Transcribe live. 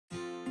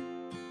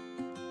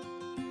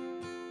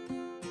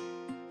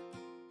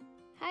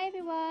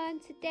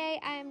today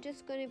I am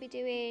just going to be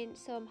doing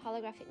some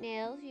holographic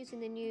nails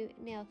using the new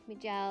nailchemy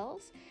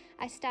gels.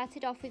 I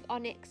started off with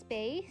ONYX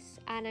base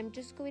and I'm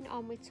just going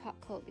on with top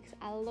coat because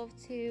I love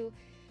to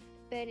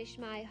burnish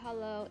my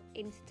holo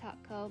into top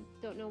coat.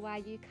 Don't know why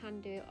you can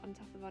do it on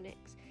top of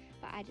ONYX,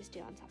 but I just do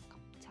it on top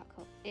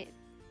coat. It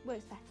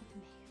works better for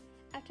me.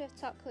 After I've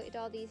top coated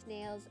all these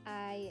nails,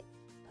 I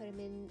put them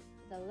in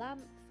the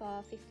lamp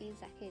for 15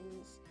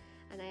 seconds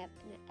and I have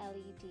an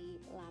LED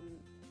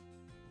lamp.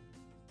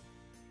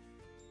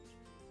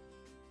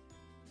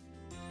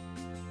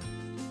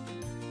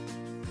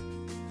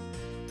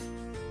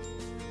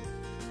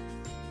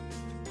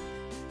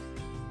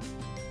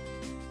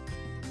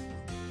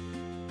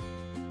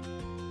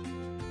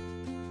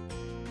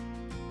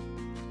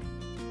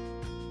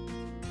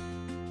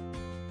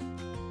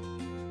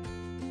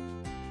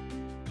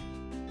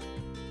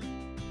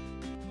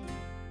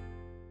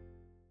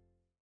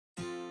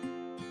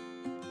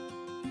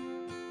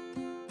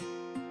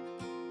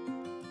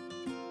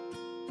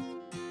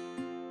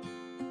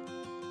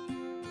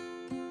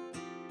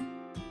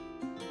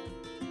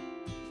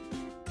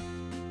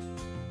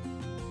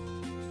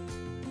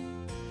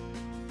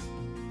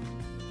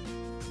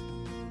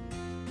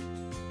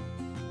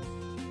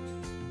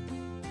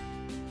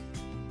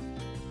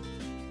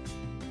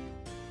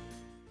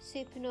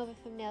 Supernova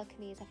from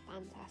Nailchemy is a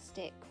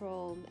fantastic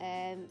chrome,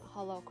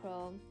 holo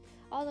chrome.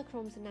 All the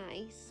chromes are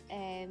nice,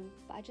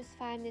 but I just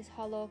find this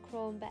holo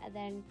chrome better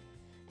than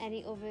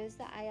any others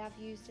that I have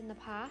used in the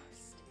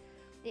past.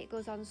 It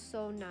goes on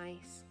so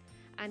nice,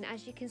 and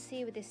as you can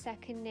see with this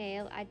second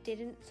nail, I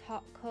didn't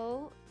top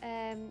coat.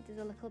 There's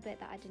a little bit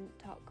that I didn't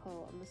top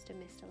coat. I must have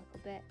missed a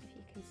little bit, if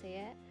you can see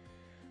it.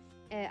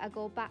 I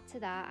go back to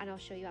that and I'll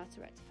show you how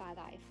to rectify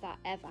that if that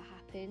ever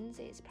happens.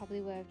 It's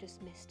probably where I've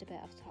just missed a bit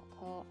of top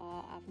coat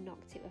or I've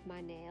knocked it with my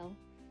nail.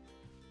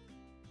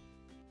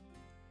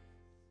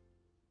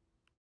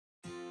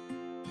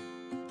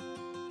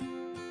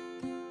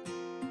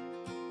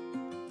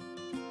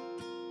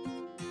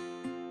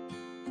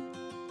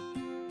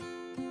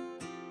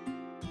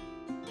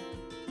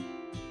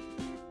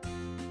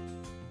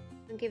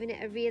 I'm giving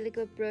it a really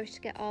good brush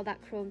to get all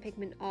that chrome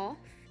pigment off.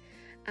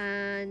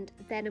 And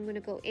then I'm going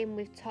to go in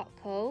with top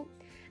coat,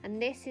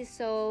 and this is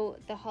so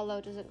the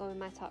holo doesn't go in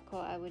my top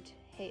coat. I would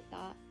hate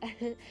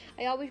that.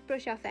 I always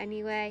brush off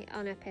anyway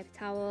on a paper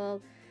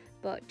towel,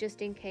 but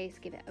just in case,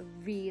 give it a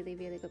really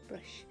good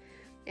brush.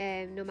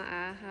 No matter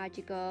how hard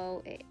you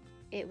go,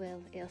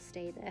 it'll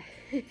stay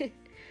there.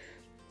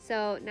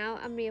 So now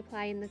I'm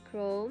reapplying the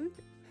chrome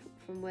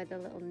from where the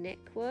little nick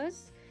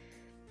was.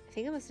 I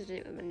think I must have done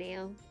it with my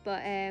nail,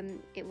 but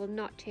it will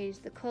not change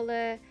the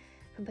colour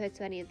compared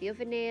to any of the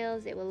other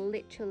nails. It will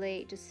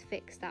literally just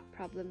fix that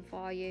problem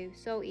for you.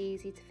 So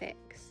easy to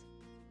fix.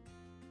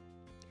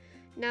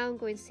 Now I'm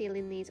going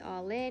sealing these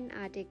all in.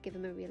 I did give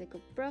them a really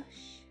good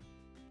brush.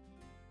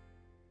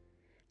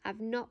 I've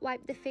not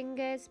wiped the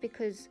fingers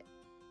because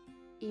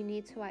you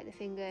need to wipe the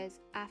fingers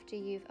after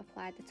you've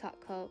applied the top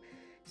coat,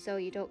 so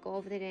you don't go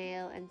over the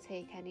nail and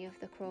take any of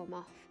the chrome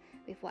off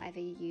with whatever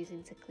you're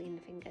using to clean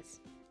the fingers.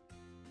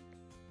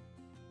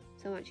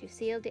 So once you've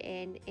sealed it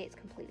in, it's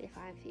completely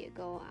fine for you to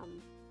go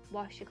and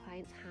wash your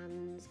client's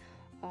hands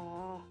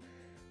or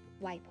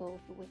wipe over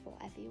with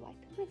whatever you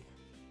wipe them with.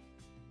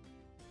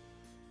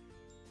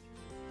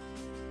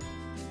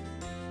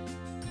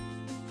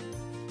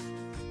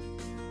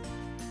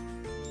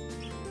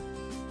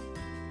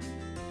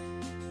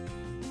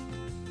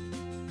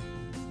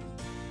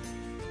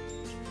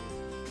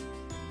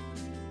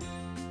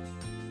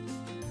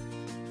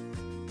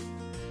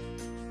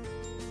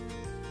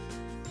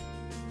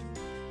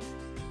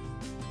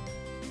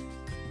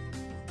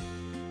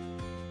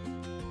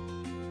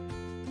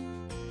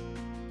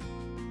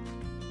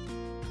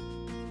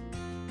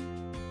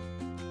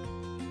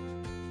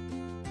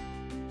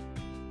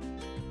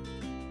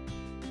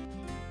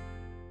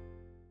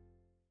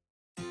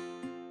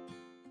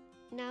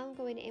 Now I'm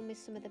going in with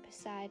some of the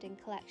Poseidon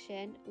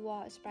collection.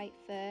 Water Sprite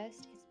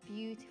first. It's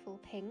beautiful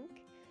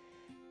pink,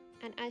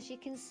 and as you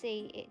can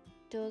see, it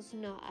does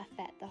not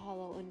affect the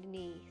holo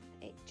underneath.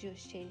 It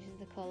just changes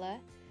the colour.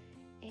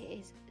 It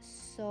is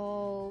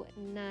so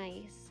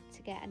nice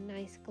to get a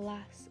nice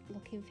glass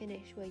looking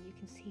finish where you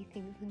can see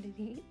things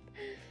underneath.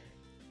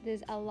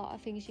 There's a lot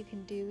of things you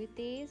can do with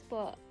these,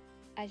 but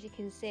as you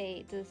can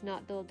see, it does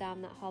not dull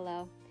down that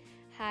holo.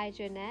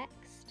 Hydra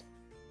next.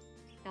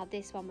 Now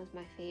this one was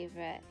my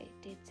favourite. It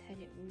did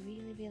turn it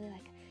really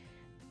like,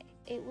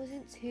 it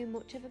wasn't too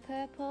much of a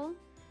purple.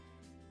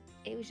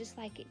 It was just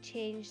like it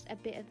changed a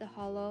bit of the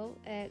holo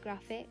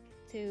graphic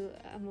to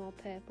a more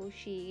purple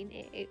sheen.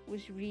 It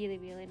was really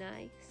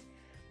nice.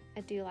 I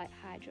do like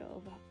Hydra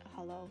over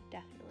holo,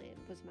 definitely. It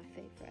was my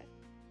favourite.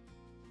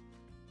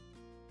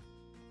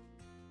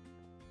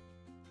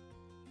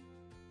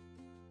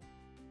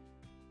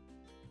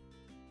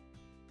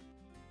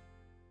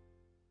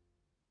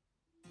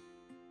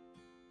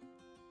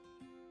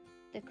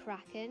 The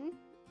Kraken.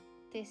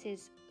 This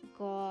is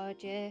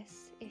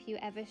gorgeous. If you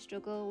ever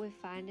struggle with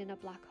finding a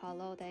black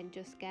holo, then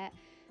just get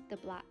the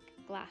black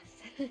glass.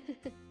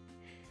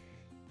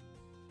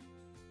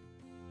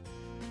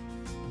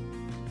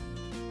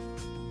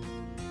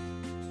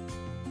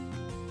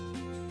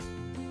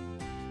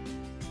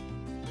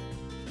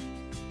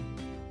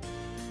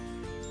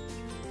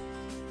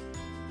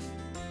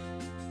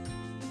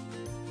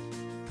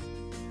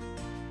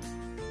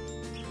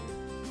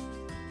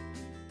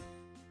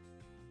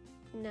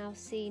 now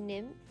Sea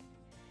Nymph.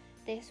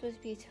 This was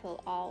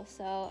beautiful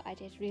also. I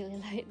did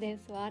really like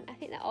this one. I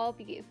think they're all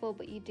beautiful,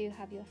 but you do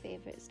have your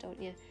favourites,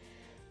 don't you?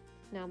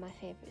 Now my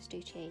favourites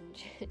do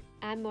change.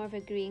 I'm more of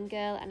a green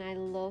girl, and I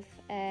love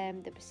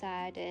the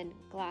Poseidon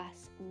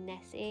Glass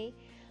Nessie.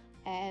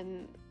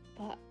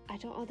 But I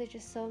don't know, there's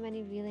just so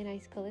many really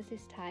nice colours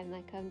this time,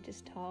 like I'm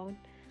just torn.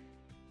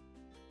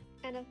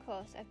 And of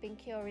course I've been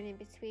curing in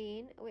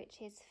between,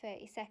 which is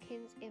 30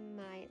 seconds in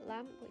my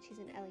lamp, which is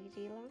an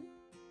LED lamp.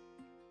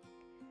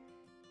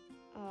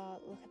 Oh,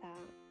 look at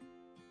that.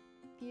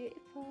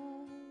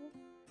 Beautiful.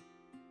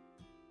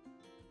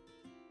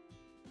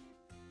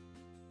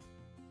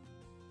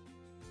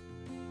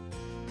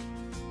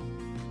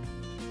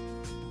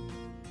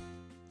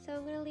 So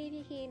I'm going to leave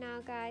you here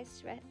now,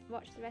 guys, to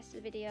watch the rest of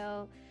the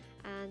video,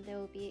 and there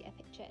will be a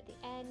picture at the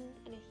end.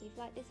 And if you've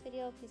liked this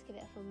video, please give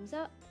it a thumbs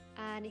up,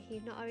 and if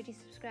you've not already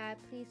subscribed,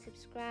 please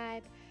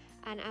subscribe,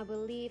 and I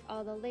will leave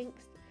all the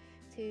links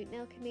to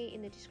nailchemy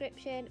in the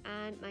description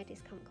and my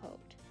discount code.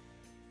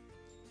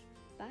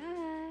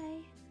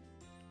 Bye!